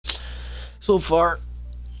so far.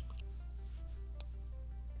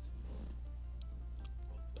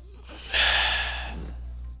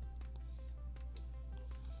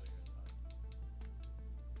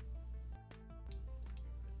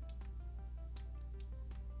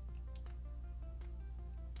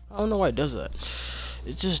 I don't know why it does that.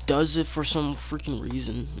 It just does it for some freaking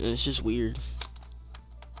reason, and it's just weird.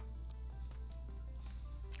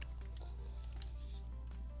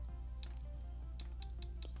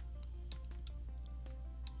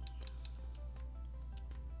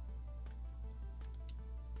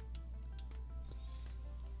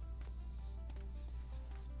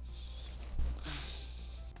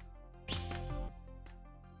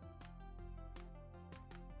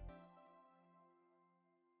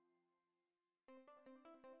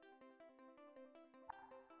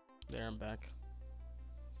 There, I'm back.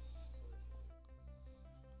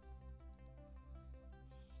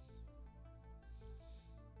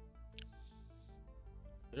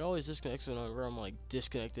 It always disconnects whenever I'm like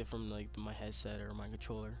disconnected from like my headset or my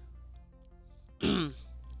controller. I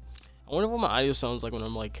wonder what my audio sounds like when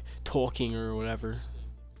I'm like talking or whatever.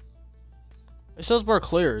 It sounds more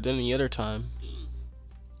clear than the other time.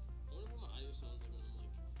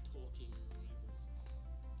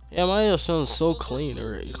 Yeah, my audio sounds so clean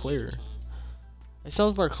or clear. It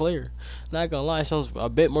sounds more clear. Not gonna lie, it sounds a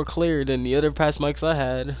bit more clear than the other past mics I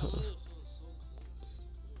had.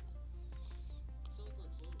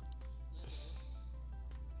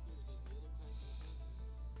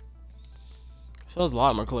 Sounds a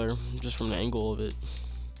lot more clear, just from the angle of it.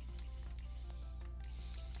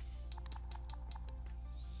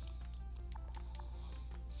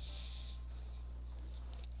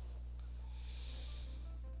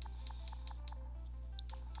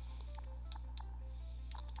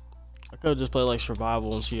 I could just play like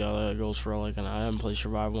survival and see how that goes for like an. I haven't played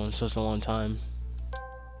survival in such a long time.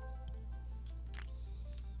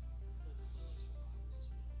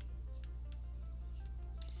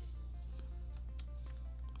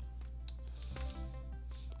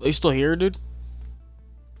 Are you still here, dude?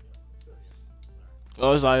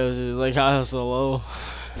 Oh, it's like I was so low.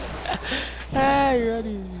 Hey, you're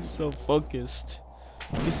ready. You're so focused.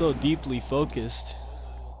 You're so deeply focused.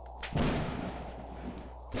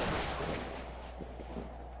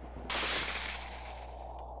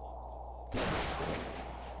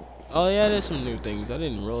 Oh yeah, there's some new things. I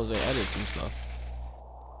didn't realize they added some stuff.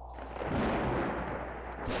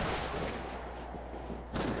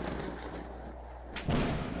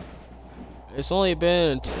 It's only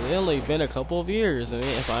been a couple of years, and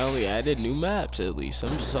if I only added new maps, at least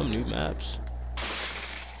some new maps.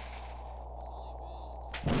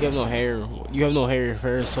 You have no hair. You have no hair. Your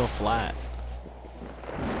hair is so flat.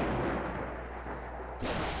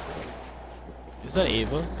 Is that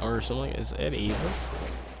Ava or something? Is that Ava?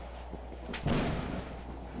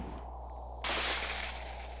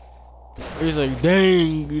 He's like,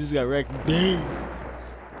 dang, he just got wrecked. Dang.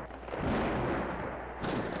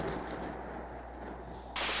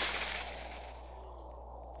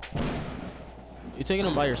 You taking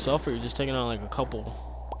them by yourself, or you just taking on like a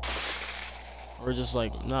couple, or just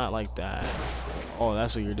like not like that? Oh,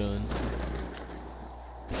 that's what you're doing.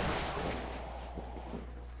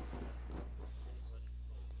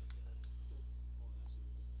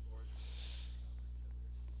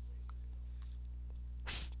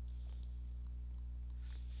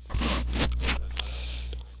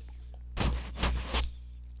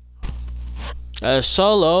 That's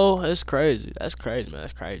so low. That's crazy. That's crazy, man.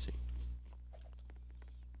 That's crazy.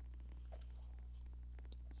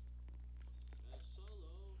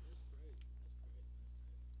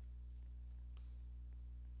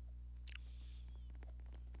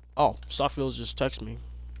 Oh, Softfields just text me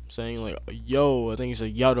saying like, yo, I think he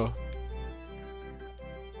said yada.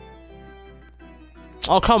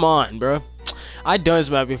 Oh, come on, bro. I done this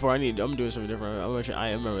map before. I'm doing something different.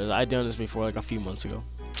 I remember this. I done this before like a few months ago.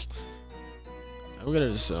 I'm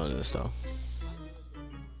gonna just sit on this though.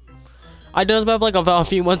 I done this map like about a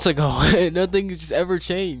few months ago. Nothing's just ever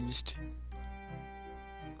changed.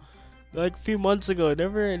 Like a few months ago,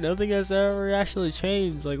 nothing has ever actually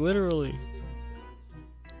changed. Like literally.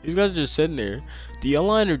 These guys are just sitting there. The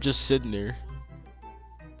online are just sitting there.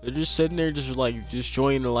 They're just sitting there, just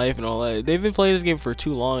enjoying the life and all that. They've been playing this game for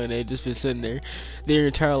too long, and they've just been sitting there their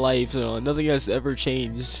entire lives and all. Nothing has ever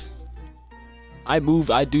changed. I move,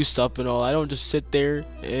 I do stuff and all. I don't just sit there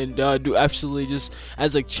and do absolutely just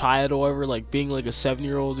as a child or whatever, like being like a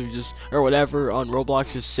 7-year-old who just or whatever on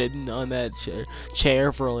Roblox, just sitting on that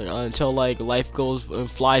chair for like, until like life goes and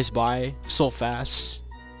flies by so fast.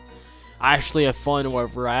 I actually have fun, or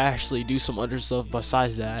whatever. I actually do some other stuff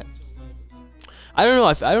besides that. I don't know.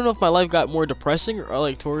 I don't know if my life got more depressing or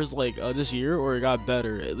like towards like this year, or it got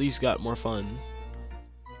better. At least got more fun.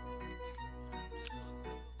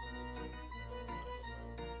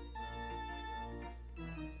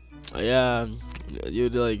 Yeah, you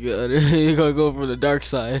like you gonna go for the dark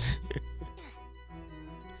side.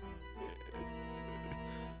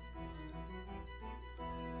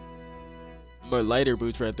 More lighter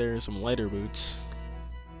boots right there. Some lighter boots.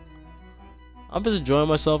 I'm just enjoying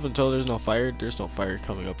myself until there's no fire. There's no fire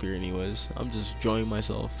coming up here anyways. I'm just enjoying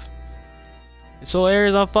myself. It's so air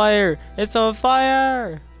is on fire. It's on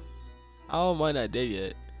fire. How am I not dead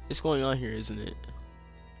yet? It's going on here, isn't it?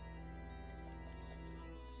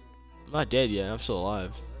 I'm not dead yet. I'm still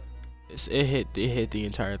alive. It hit the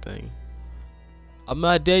entire thing. I'm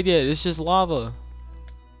not dead yet. It's just lava.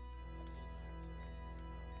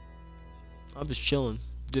 I'm just chilling.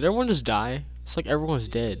 Did everyone just die? It's like everyone's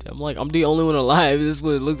dead. I'm the only one alive. This is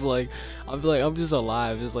what it looks like. I'm just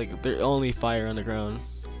alive. It's like there's only fire on the ground.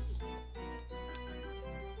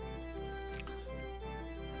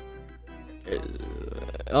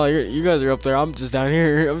 Oh, you guys are up there. I'm just down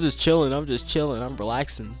here. I'm just chilling. I'm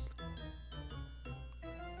relaxing.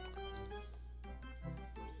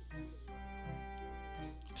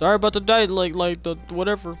 Sorry about the diet, like the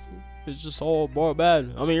whatever. It's just all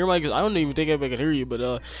bad. I mean, your mic is. I don't even think anybody can hear you,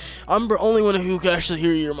 but I'm the only one who can actually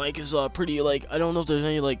hear you. Your mic is pretty like. I don't know if there's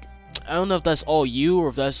any like. I don't know if that's all you or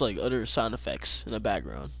if that's like other sound effects in the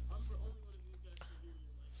background.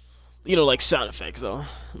 You know, like sound effects though,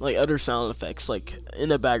 like other sound effects, like in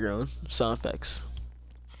the background sound effects.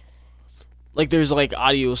 Like there's like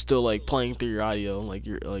audio still like playing through your audio, like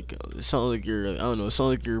you're like it sounds like you're I don't know, it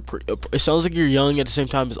sounds like it sounds like you're young at the same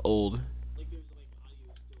time as old.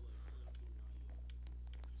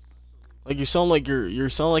 Like you sound like you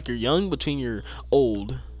sound like you're young between you're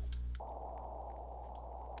old.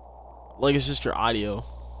 Like it's just your audio.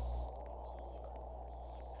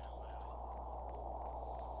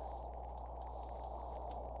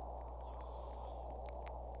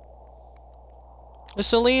 It's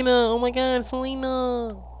Selena! Oh my god,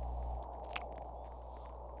 Selena!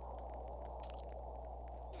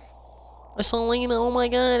 It's Selena! Oh my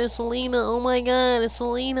god, it's Selena! Oh my god, it's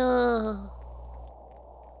Selena!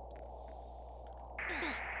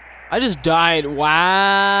 I just died. Wow!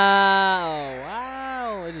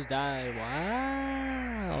 Wow! I just died.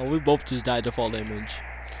 Wow! We both just died to fall damage.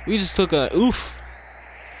 We just took a oof.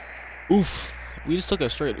 Oof. We just took a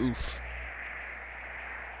straight oof.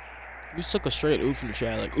 We just took a straight oof in the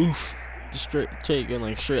chat, like oof, just straight taking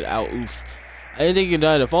like straight out oof. I didn't think you could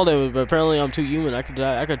die to fall damage, but apparently I'm too human. I could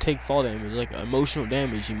die. I could take fall damage, like emotional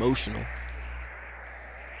damage, emotional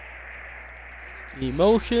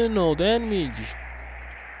damage.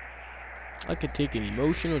 I could take an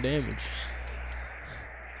emotional damage.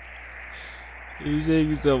 You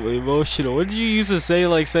saying stuff emotional. What did you used to say?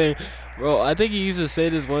 Like saying, bro, I think you used to say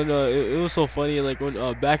this one. It was so funny. Like when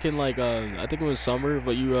back in like I think it was summer,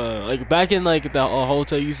 but you like back in like the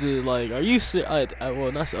hotel, you used to like, are you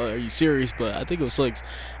well not are you serious? But I think it was like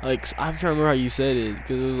I'm trying to remember how you said it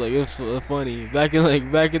because it was so funny. Back in the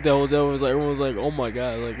hotel, it was like everyone was like, oh my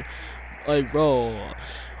god, like bro. I'm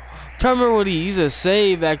trying to remember what he used to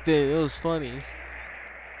say back then. It was funny.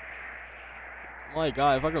 My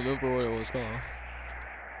god, if I can remember what it was called.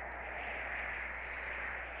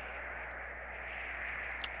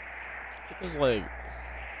 It was like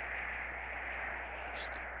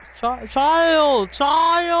child child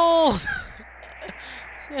child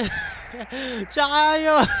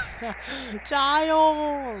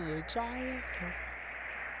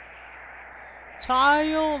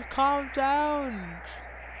child, calm down,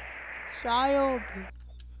 child.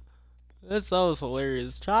 That was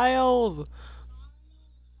hilarious. Child.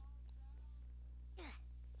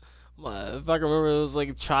 If I can remember, it was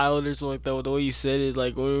like child or something like that. The way you said it,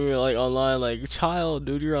 like when we were like online, like child,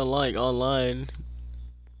 dude, you're online.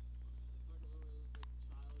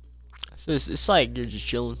 It's like you're just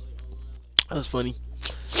chilling. That was funny.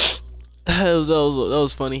 that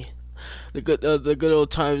was funny. The good old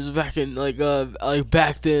times back in like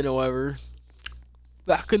back then or whatever.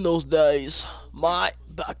 Back in those days,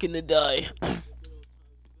 back in the day.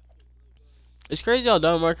 It's crazy how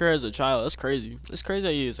Don Marker as a child. That's crazy. It's crazy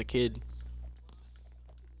how he is a kid.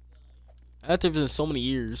 After been so many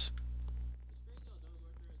years.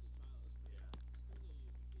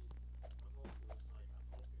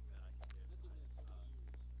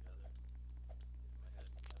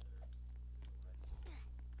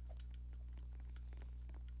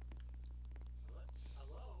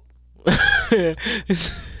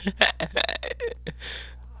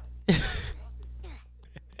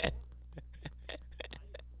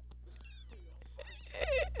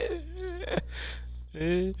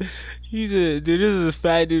 He's a dude. This is a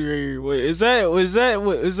fat dude right here. Wait, is that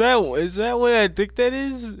what I think that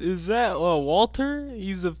is? Is that Walter?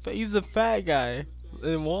 He's a fat guy.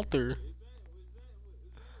 And Walter.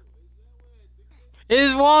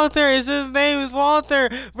 It's Walter. It's his name is Walter.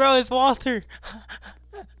 Bro, it's Walter.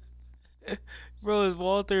 Bro, it's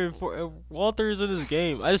Walter. Walter is in this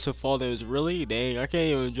game. I just have fall damage. Really? Dang, I can't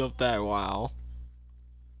even jump that. Wow.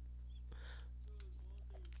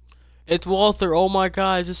 It's Walter. Oh my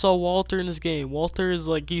god, I just saw Walter in this game. Walter is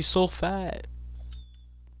like, he's so fat.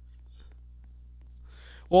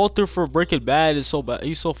 Walter for Breaking Bad is so bad.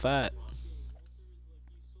 He's so fat.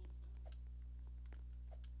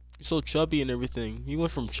 He's so chubby and everything. He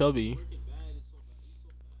went from chubby.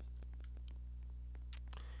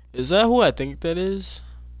 Is that who I think that is?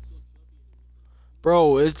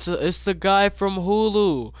 Bro, it's the guy from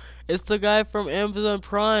Hulu. It's the guy from Amazon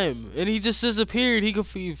Prime, and he just disappeared. He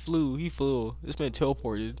flew. He flew. This man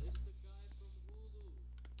teleported.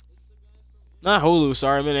 Not Hulu.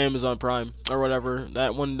 Sorry, I meant Amazon Prime or whatever.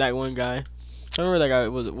 That one guy. I remember that guy.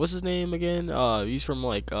 What's his name again? He's from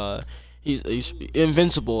like he's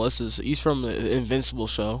Invincible. He's from the Invincible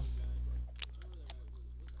show.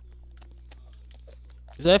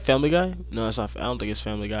 Is that Family Guy? No, it's not. I don't think it's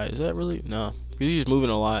Family Guy. Is that really? No, because he's just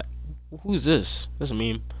moving a lot. Who's this? That's a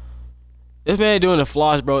meme. This man doing the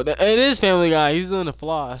floss, bro. It is Family Guy. He's doing the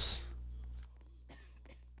floss.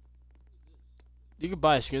 You can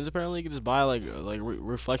buy skins. Apparently, you can just buy like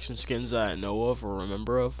reflection skins that I know of or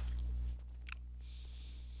remember of.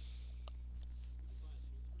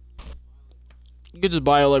 You could just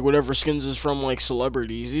buy like whatever skins is from like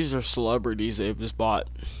celebrities. These are celebrities they've just bought.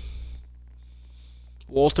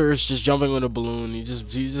 Walter's just jumping on a balloon. He's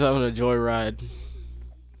just having a joyride.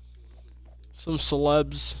 Some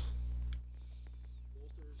celebs.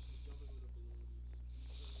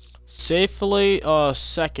 Safely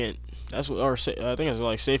second. That's what, or I think it's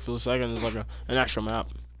like safely second is like an actual map.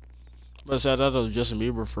 But I said that was Justin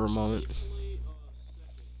Bieber for a moment.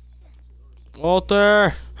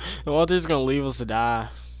 Walter's gonna leave us to die.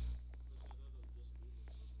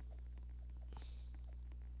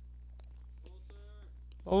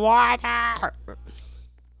 Water.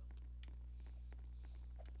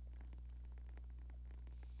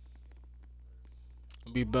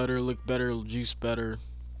 Be better, look better, juice better.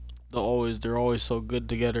 They're always so good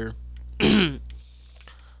together. They're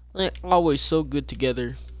always so good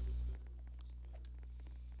together.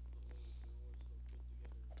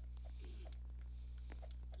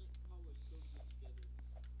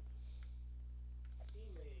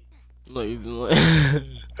 Like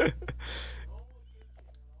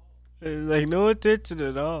like no attention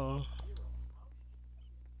at all.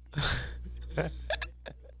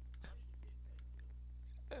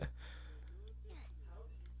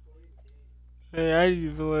 Hey, how did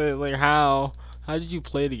you play? Like how? How did you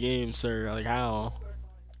play the game, sir? Like how?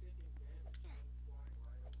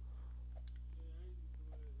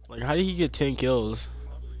 Like how did he get 10 kills?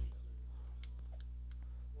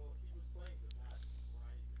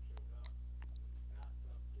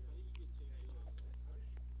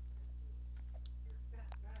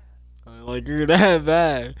 Like you're that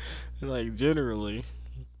bad. Like generally.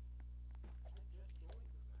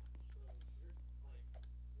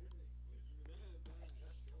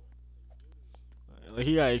 Like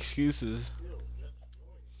he got excuses.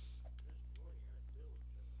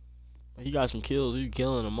 He got some kills. He's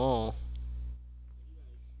killing them all.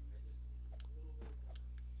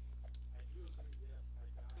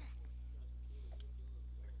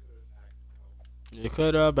 He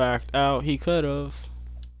could have backed out. He could have.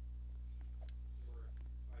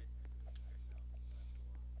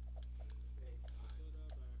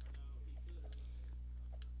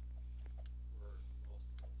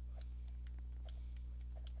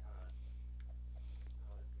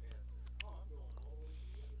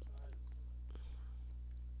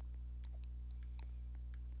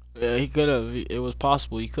 Yeah, he could have. It was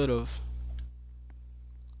possible. He could have.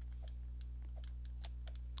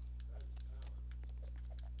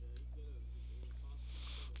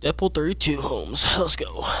 Deadpool 32 homes. Let's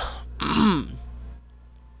go. I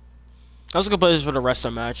was gonna play this for the rest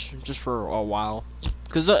of the match, just for a while,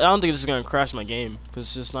 cause I don't think this is gonna crash my game, cause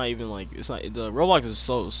it's just not even like it's not the Roblox is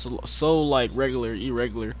so like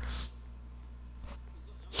irregular.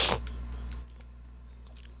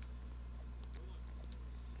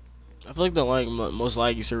 I feel like the most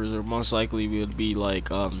laggy servers are most likely would be like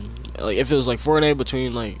if it was like Fortnite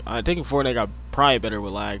between like I think Fortnite got probably better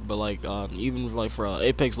with lag, but like even like for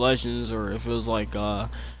Apex Legends, or if it was like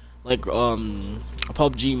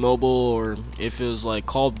PUBG Mobile, or if it was like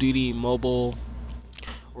Call of Duty Mobile,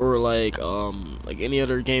 or like any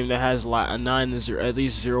other game that has a 9 is at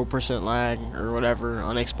least 0% lag or whatever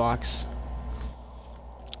on Xbox.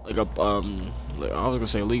 Like like I was gonna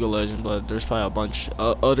say League of Legends, but there's probably a bunch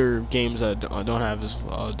other games that don't have as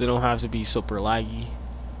they don't have to be super laggy.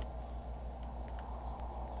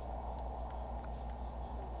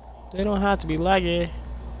 They don't have to be laggy.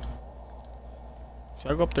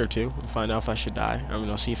 Should I go up there too and find out if I should die? I mean,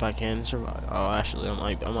 I'll see if I can survive. Oh, actually, I'm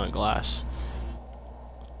on glass.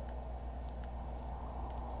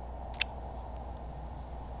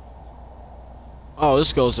 Oh,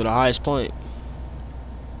 this goes to the highest point.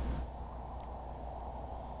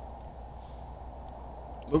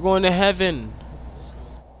 We're going to heaven.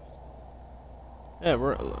 Yeah,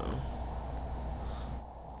 we're.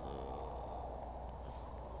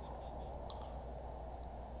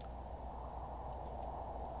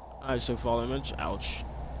 I just took fall damage. Ouch.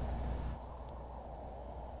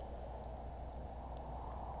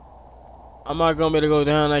 I'm not gonna be able to go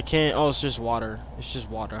down. I can't. Oh, it's just water. It's just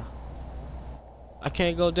water. I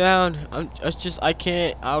can't go down. I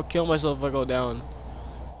can't. I'll kill myself if I go down.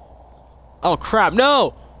 Oh crap!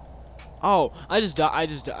 No. Oh, I just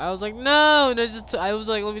died. I was like, no, and I was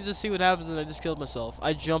like, let me just see what happens, and I just killed myself.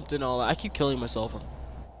 I jumped and all that. I keep killing myself.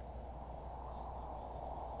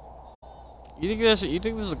 You think this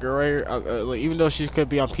is a girl right here? Like, even though she could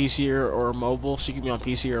be on PC or mobile, she could be on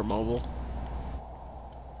PC or mobile.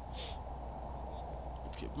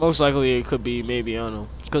 Most likely, it could be maybe, I don't know,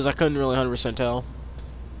 because I couldn't really 100% tell.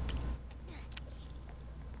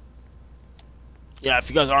 Yeah, if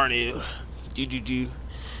you guys are new,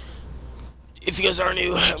 if you guys are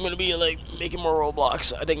new, I'm gonna be like making more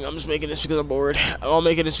Roblox. I think I'm just making this because I'm bored. I'm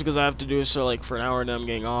making this because I have to do it for an hour, and then I'm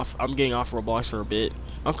getting off. I'm getting off Roblox for a bit.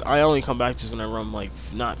 I only come back to this whenever I'm like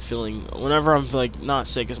not feeling, whenever I'm like not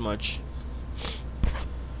sick as much.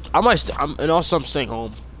 And also I'm staying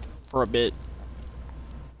home for a bit.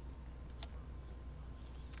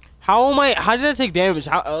 How did I take damage?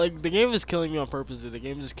 Like the game is killing me on purpose. The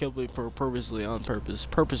game just killed me purposely on purpose.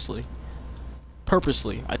 Purposely,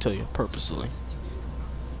 I tell you, purposely.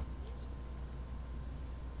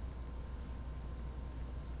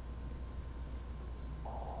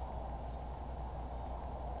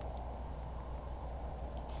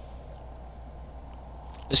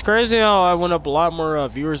 It's crazy how I went up a lot more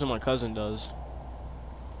viewers than my cousin does.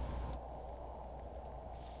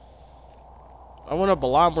 I went up a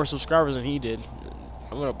lot more subscribers than he did.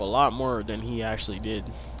 I went up a lot more than he actually did.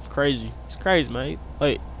 Crazy. It's crazy, mate.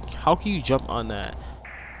 Like, how can you jump on that?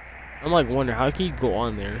 I'm like wondering, how can you go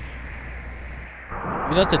on there?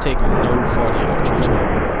 You'd have to take no fall damage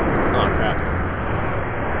whatsoever. Oh crap.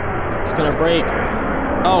 It's gonna break.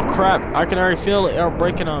 Oh crap. I can already feel it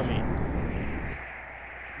breaking on me.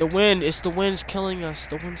 The wind, it's the wind's killing us.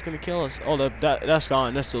 The wind's gonna kill us. Oh, that's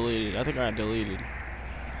gone. That's deleted. I think I deleted.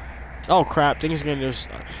 Oh crap! Things are gonna just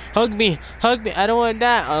hug me. I don't want to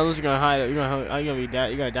die. Oh, I'm just gonna hide it. You're gonna be dead.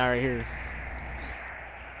 You're gonna die right here.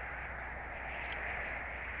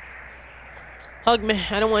 Hug me.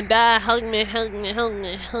 I don't want to die. Hug me.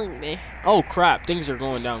 Oh crap! Things are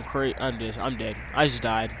going down crazy. I'm dead. I just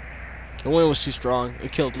died. The wind was too strong.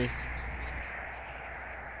 It killed me.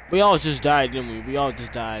 We all just died, didn't we? We all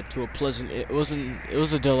just died to a pleasant. It was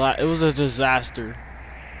a disaster.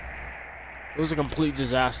 It was a complete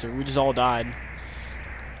disaster. We just all died.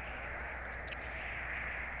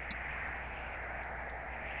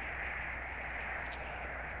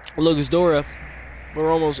 Look, it's Dora.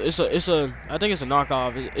 We're almost. I think it's a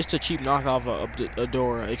knockoff. It's a cheap knockoff of a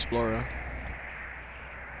Dora Explorer.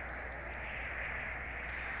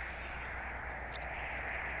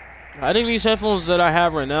 I think these headphones that I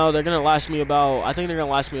have right now, they're gonna last me about. I think they're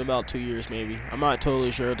gonna last me about 2 years, maybe. I'm not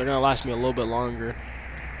totally sure. They're gonna last me a little bit longer.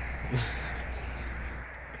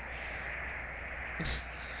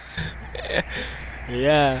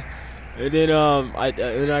 Yeah, and then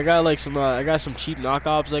I got like some I got some cheap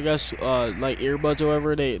knockoffs, I guess, like earbuds or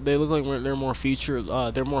whatever. They look like they're more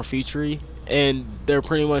featurey, and they're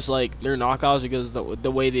pretty much like they're knockoffs because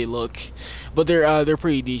the way they look, but they're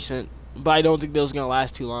pretty decent. But I don't think those are gonna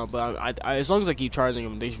last too long. But as long as I keep charging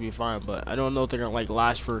them, they should be fine. But I don't know if they're gonna like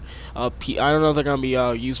last for I don't know if they're gonna be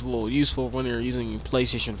useful when you're using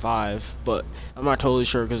PlayStation 5. But I'm not totally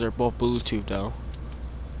sure because they're both Bluetooth though.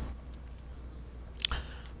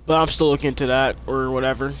 But I'm still looking into that or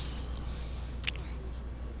whatever.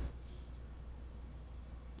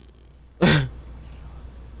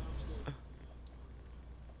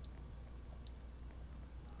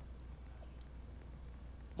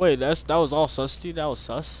 Wait, that was all sus, dude? That was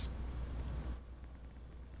sus?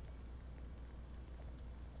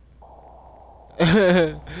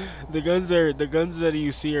 The guns that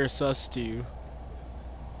you see are sus to you.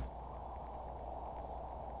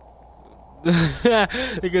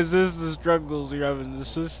 The consistent struggles you're having,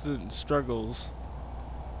 consistent struggles.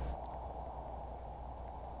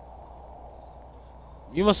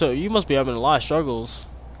 You must be having a lot of struggles.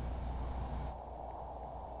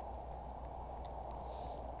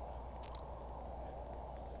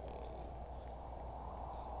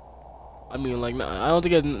 I mean, like, I don't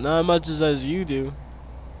think it's not as much as you do.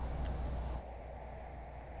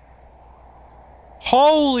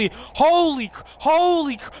 Holy,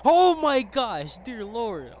 oh my gosh, dear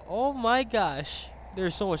Lord, oh my gosh.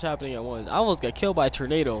 There's so much happening at once. I almost got killed by a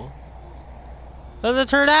tornado. There's a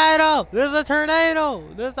tornado! There's a tornado!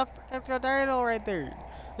 There's a freaking tornado right there.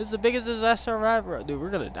 This is the biggest disaster ever. Dude, we're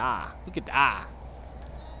gonna die. We could die.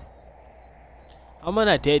 I'm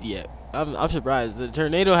not dead yet. I'm surprised. The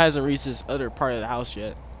tornado hasn't reached this other part of the house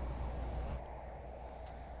yet.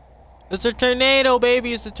 It's a tornado,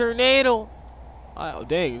 baby. It's a tornado. Oh,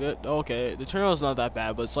 dang. Okay, the tornado's not that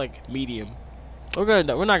bad, but it's like medium. We're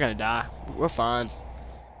not gonna die. We're fine.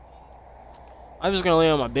 I'm just gonna lay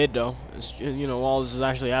on my bed though. You know, while this is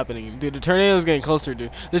actually happening. Dude, the tornado's getting closer, dude.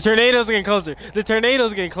 The tornado's getting closer. The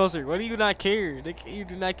tornado's getting closer. Why do you not care? You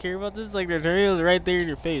do not care about this? Like, the tornado's right there in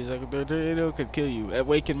your face. Like, the tornado could kill you at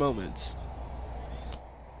waking moments.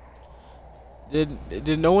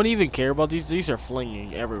 Did no one even care about these? These are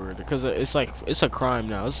flinging everywhere because it's like, it's a crime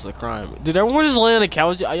now. This is a crime. Did everyone just lay on the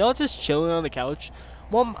couch? Are y'all just chilling on the couch?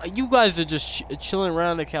 Well, you guys are just chilling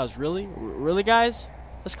around the couch. Really? Really, guys?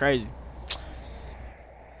 That's crazy.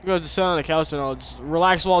 You guys just sit on the couch and I'll just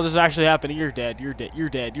relax while this is actually happening. You're dead. You're dead. You're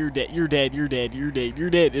dead. You're dead. You're dead. You're dead. You're dead. You're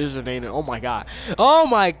dead. This is a name. Oh my god. Oh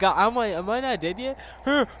my god. Am I not dead yet?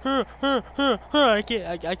 I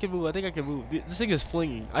can't. I can move. I think I can move. This thing is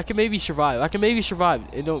flinging. I can maybe survive. I can maybe survive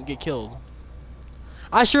and don't get killed.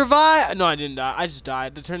 I survived. No, I didn't die. I just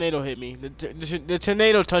died. The tornado hit me. The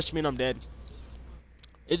tornado touched me and I'm dead.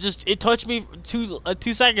 It touched me 2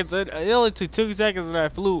 seconds. It only took 2 seconds and I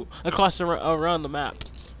flew across around the map.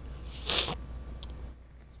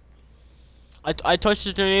 I touched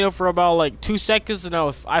the tornado for about like 2 seconds and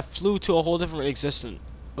I flew to a whole different existence.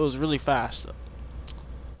 It was really fast.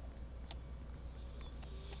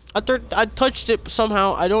 I touched it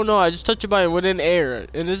somehow. I don't know. I just touched it by within air.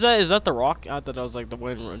 And is that the Rock? I thought that was like the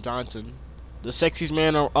Wayne Johnson, the sexiest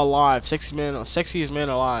man alive. Sexiest man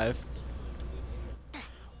alive.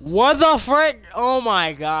 What the frick? Oh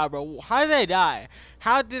my god, bro! How did I die?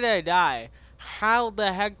 How did I die? How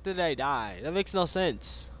the heck did I die? That makes no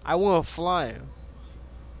sense. I went flying.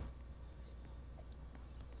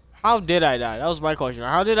 How did I die? That was my question.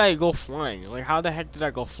 How did I go flying? Like, how the heck did I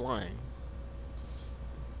go flying?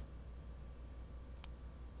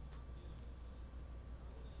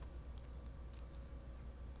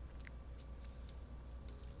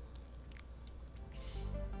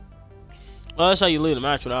 Well, that's how you lead a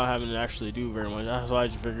match without having to actually do very much. That's why I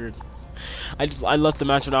just figured. I left the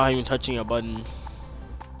match without even touching a button.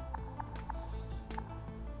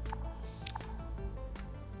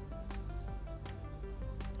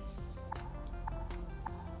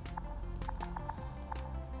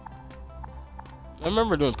 I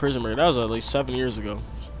remember doing Prison Break. That was at least 7 years ago.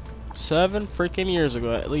 7 freaking years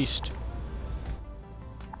ago, at least.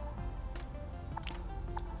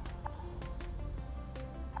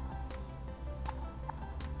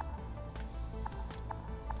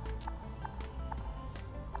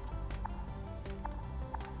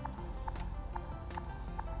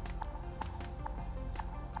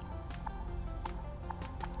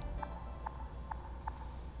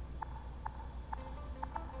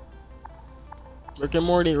 Rick and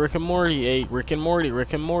Morty, Rick and Morty, hey, Rick and Morty,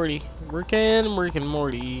 Rick and Morty, Rick and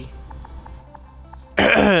Morty.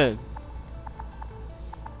 You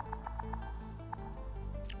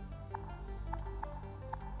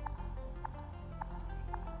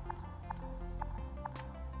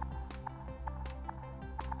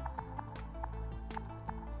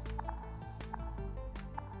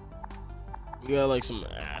got like some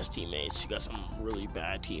ass teammates. You got some really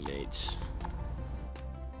bad teammates.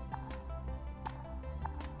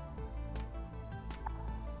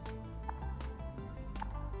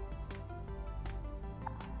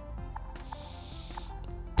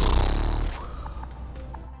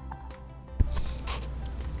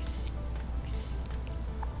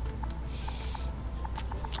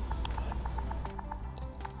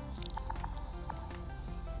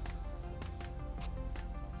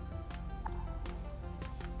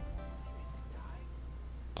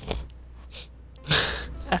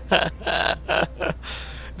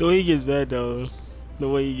 The way he gets mad though, the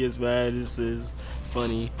way he gets mad is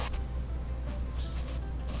funny.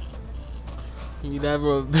 You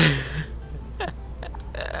never.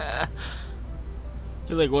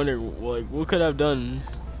 You're like wondering, like, what could I have done?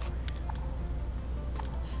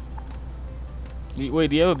 Wait,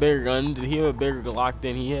 do you have a bigger gun? Did he have a bigger Glock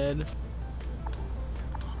than he had?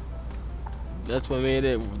 That's what made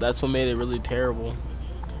it. That's what made it really terrible.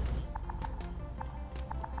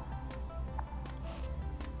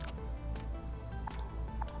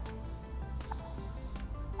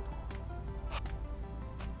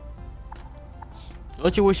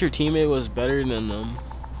 Don't you wish your teammate was better than them?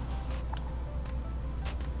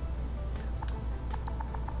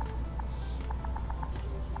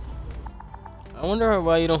 I wonder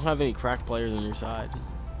why you don't have any crack players on your side.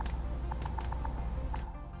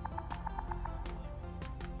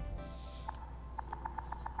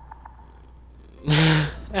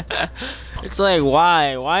 It's like,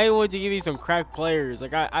 why? Why would you give me some crack players?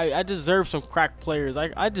 Like, I deserve some crack players.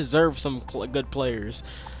 I deserve some good players.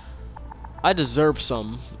 I deserve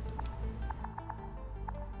some.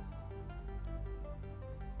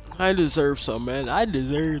 I deserve some, man. I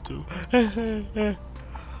deserve to.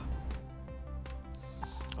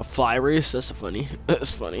 A fly race? That's funny. That's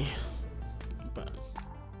funny. But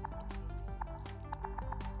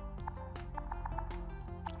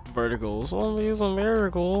verticals. I'll use a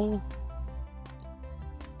vertical.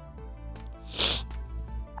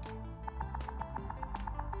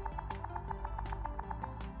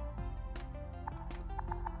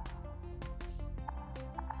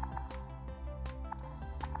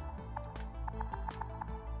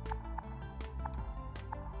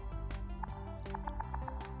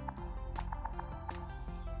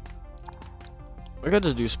 I could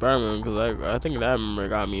just do Spider-Man because I think that member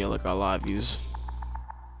got me like a lot of views.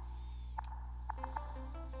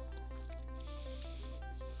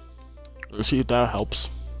 Let's see if that helps.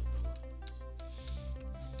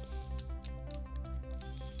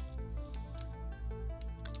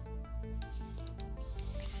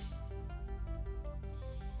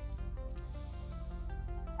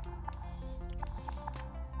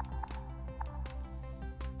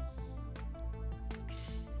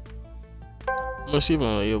 Let's see if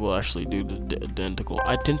I'm able to actually do the identicals.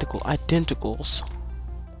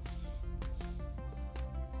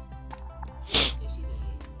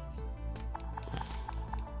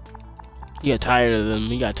 You got tired of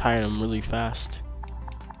them. You got tired of them really fast.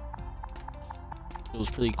 It was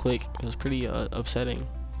pretty quick. It was pretty upsetting.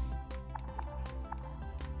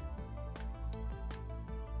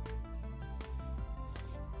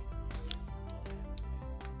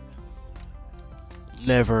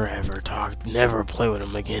 Never ever talk. Never play with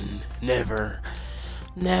him again. Never.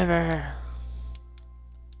 Never.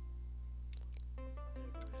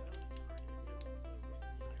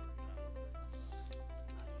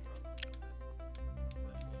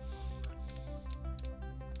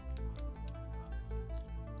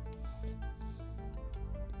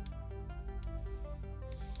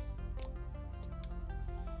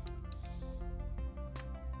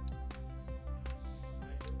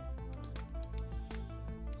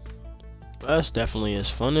 That's definitely as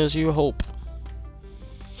fun as you hope.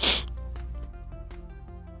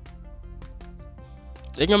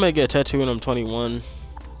 I think I'm gonna get a tattoo when I'm 21.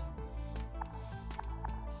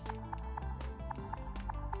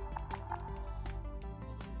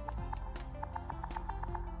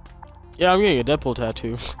 Yeah, I'm getting a Deadpool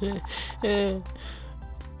tattoo.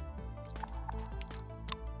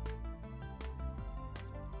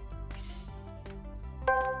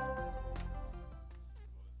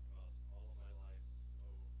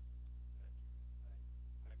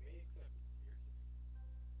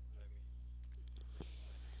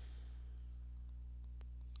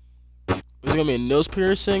 Is it gonna be a nose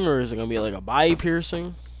piercing or is it gonna be like a body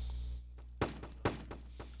piercing?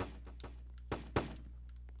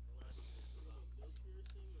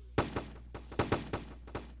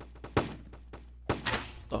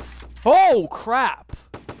 Oh crap!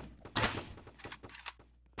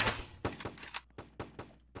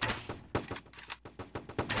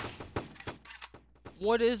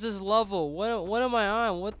 What is this level? What am I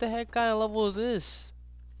on? What the heck kind of level is this?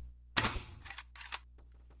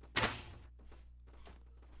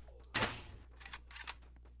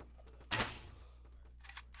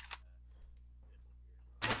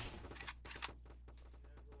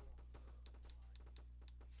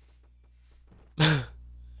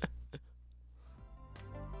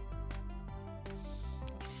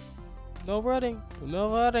 No running,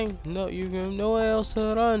 no running, no, you have nowhere else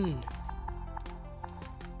to run.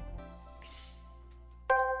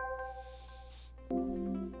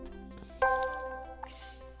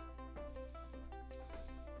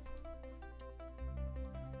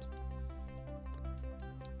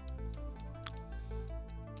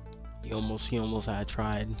 He almost had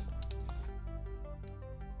tried.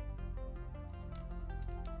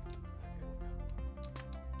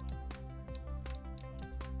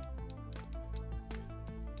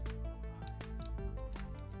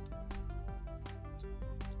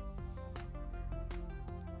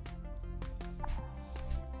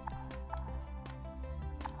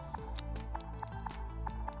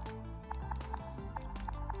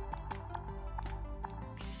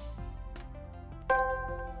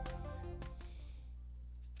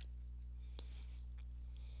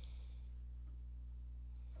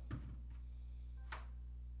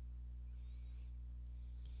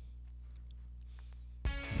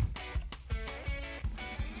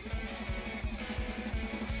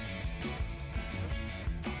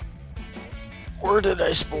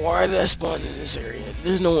 Why did I spawn in this area?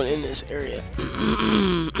 There's no one in this area.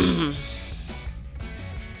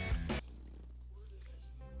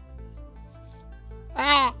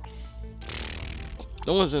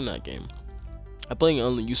 No one's in that game. I'm playing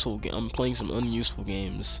I'm playing some unuseful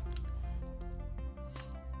games.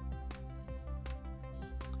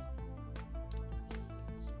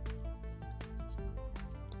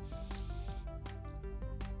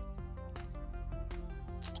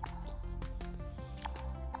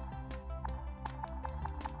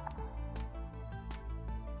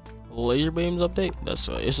 Laser beams update? That's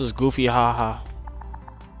this is goofy, haha.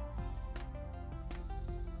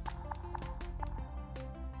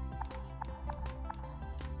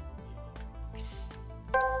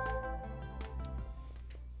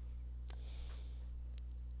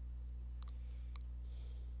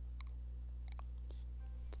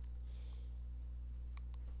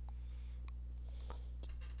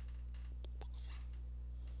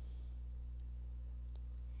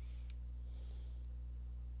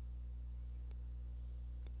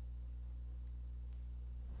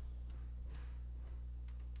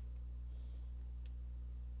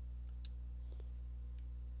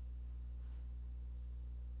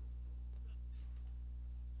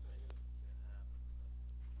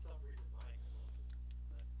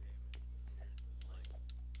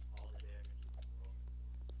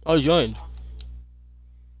 Oh, he joined.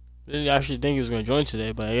 Didn't actually think he was gonna join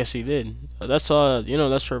today, but I guess he did. That's you know,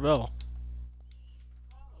 that's Travell.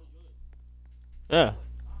 Yeah.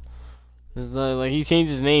 It's like he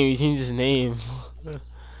changed his name. He changed his name.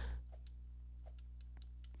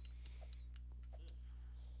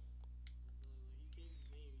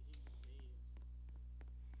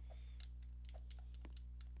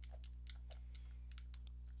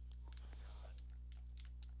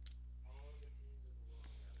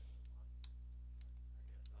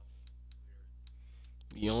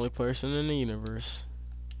 The only person in the universe.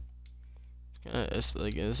 It's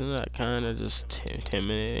like, isn't that kind of just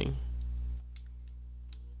intimidating?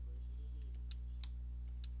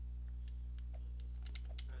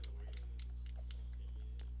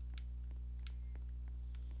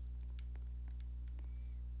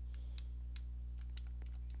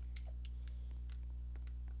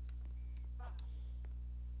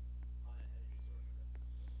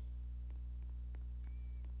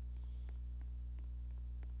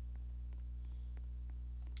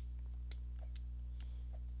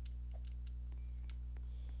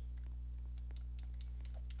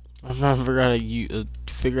 I'm not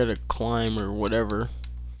figure out to climb or whatever.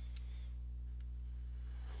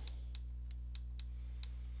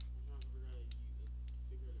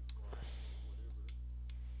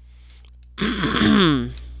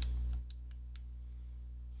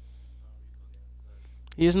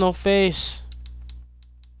 He has no face.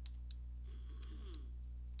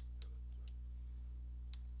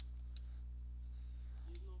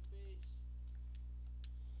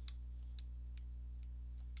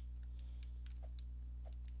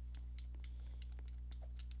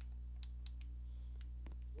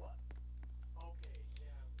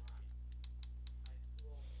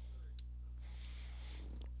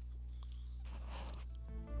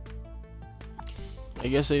 I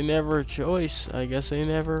guess they never choice. I guess they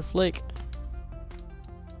never flick.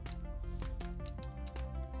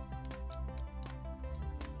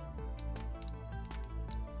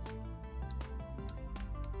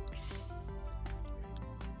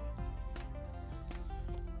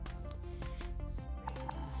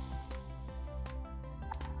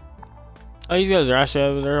 Oh, these guys are actually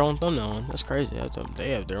having their own thumbnail on. That's crazy. They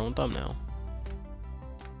have their own thumbnail.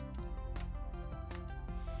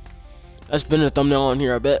 That's been a thumbnail on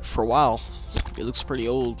here, I bet, for a while. It looks pretty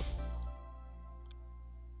old.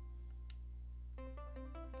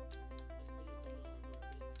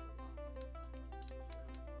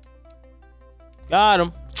 Got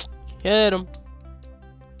him. Hit him.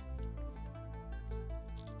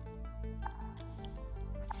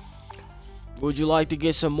 Would you like to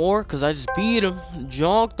get some more? Cause I just beat him,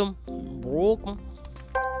 jonked him, broke him.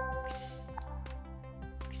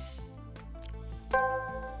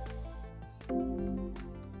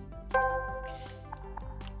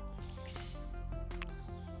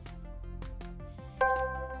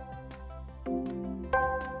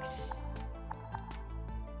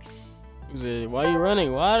 Why are you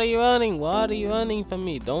running? Why are you running? Why are you running from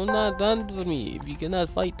me? Don't not run for me if you cannot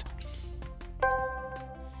fight.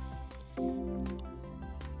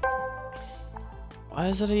 Why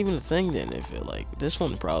is that even a thing then? I feel like this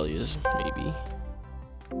one probably is, maybe.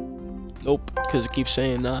 Nope, because it keeps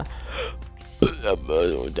saying nah.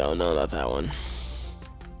 Down, no, not that one.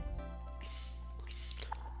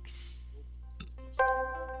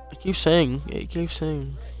 It keeps saying. It keeps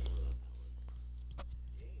saying.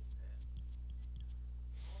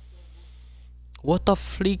 What the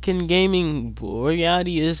freaking gaming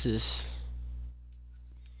reality is this?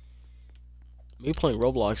 Me playing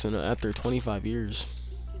Roblox after 25 years.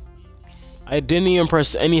 I didn't even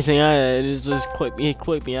press anything. It just clicked me. It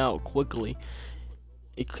clicked me out quickly.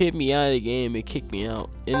 It kicked me out of the game. It kicked me out.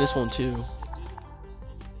 In this one too.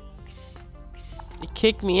 It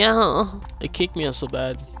kicked me out. It kicked me out so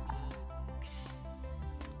bad.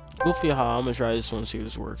 We'll feel how I'm gonna try this one. See if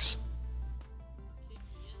this works.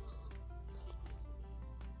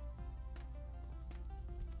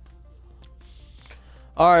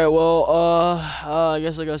 Alright, well, I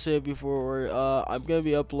guess like I said before, I'm gonna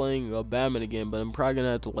be uploading Batman again, but I'm probably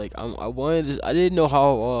gonna have to, like, I didn't know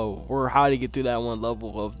how, or how to get through that one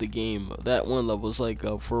level of the game. That one level is like,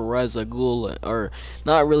 for Raza Ghul, or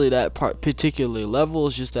not really that particular level,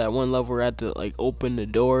 it's just that one level where I had to, like, open the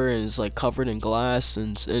door, and it's, like, covered in glass,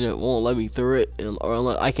 and it won't let me through it, or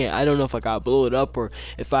I don't know if I gotta blow it up, or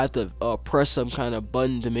if I have to, press some kind of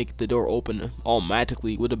button to make the door open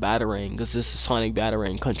automatically with a batarang, because this is Sonic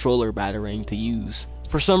Batarang. Controller batarang to use.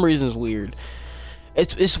 For some reason it's weird.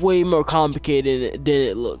 It's way more complicated than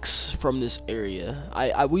it looks from this area.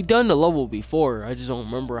 We done the level before. I just don't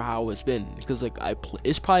remember how it's been, because like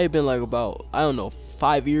it's probably been like about, I don't know,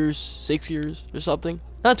 5 years, 6 years or something.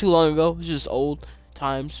 Not too long ago. It's just old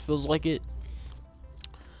times, feels like it.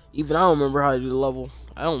 Even I don't remember how to do the level.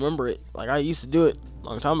 I don't remember it. Like I used to do it a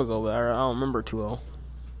long time ago, but I don't remember it too well.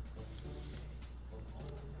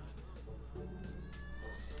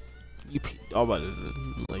 All about it,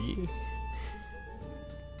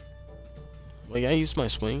 like I use my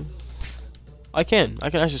swing. I can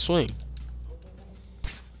actually swing.